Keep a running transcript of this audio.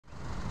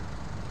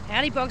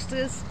Howdy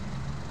Bogsters.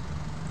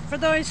 For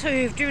those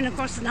who've driven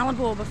across the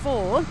Nullabor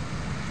before,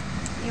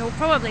 you'll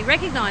probably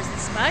recognise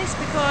this space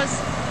because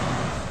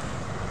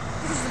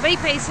this is the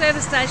BP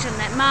service station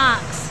that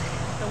marks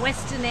the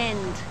western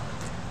end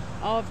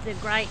of the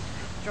Great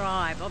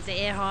Drive, of the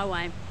air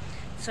highway.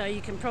 So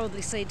you can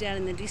probably see down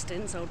in the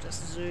distance, I'll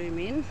just zoom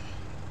in,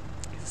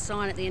 there's a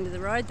sign at the end of the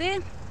road there.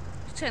 If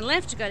you turn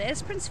left you go to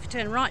Esperance, if you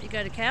turn right you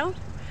go to Cowell.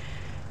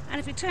 And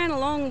if you turn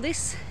along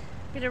this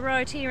bit of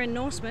road here in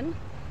Norseman,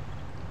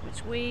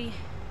 which we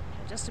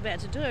are just about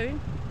to do,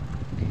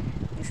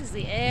 this is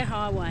the air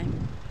highway,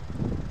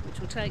 which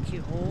will take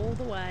you all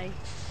the way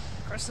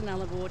across the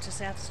Nullabor to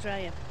South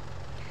Australia.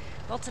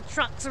 Lots of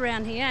trucks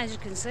around here, as you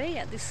can see,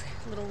 at this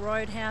little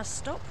roadhouse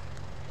stop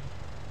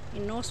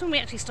in Norseman. We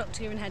actually stopped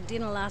here and had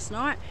dinner last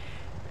night.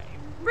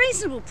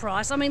 Reasonable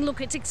price. I mean,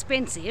 look, it's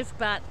expensive,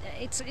 but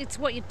it's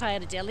what you'd pay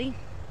at a deli.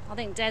 I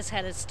think Daz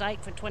had a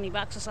steak for 20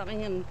 bucks or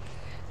something, and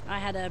I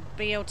had a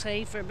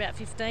BLT for about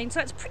 15,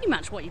 so it's pretty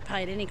much what you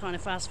pay at any kind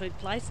of fast food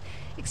place.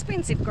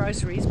 Expensive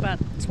groceries, but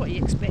it's what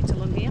you expect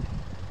along here.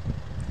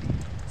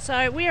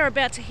 So we are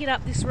about to hit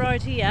up this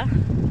road here.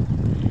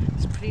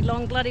 It's a pretty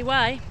long bloody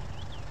way.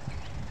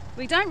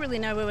 We don't really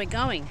know where we're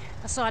going,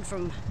 aside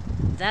from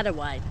that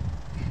away.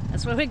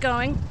 That's where we're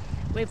going.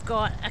 We've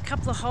got a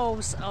couple of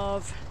holes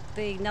of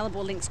the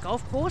Nullabor Links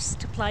golf course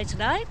to play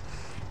today,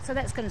 so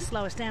that's going to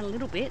slow us down a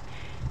little bit.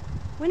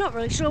 We're not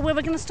really sure where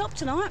we're going to stop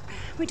tonight.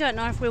 We don't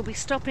know if we'll be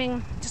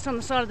stopping just on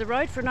the side of the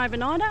road for an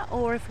overnighter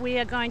or if we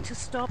are going to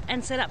stop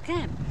and set up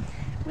camp.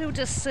 We'll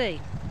just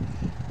see.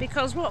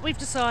 Because what we've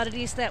decided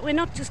is that we're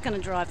not just going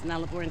to drive the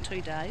Nullabor in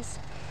 2 days,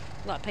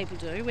 like people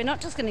do. We're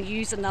not just going to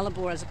use the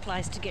Nullabor as a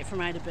place to get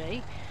from A to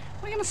B.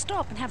 We're going to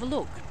stop and have a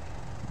look.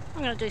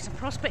 I'm going to do some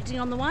prospecting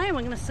on the way, and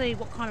we're going to see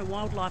what kind of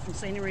wildlife and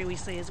scenery we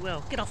see as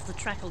well. Get off the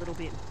track a little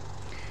bit.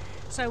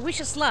 So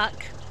wish us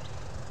luck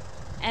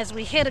as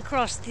we head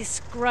across this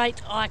great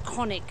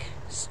iconic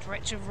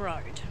stretch of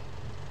road.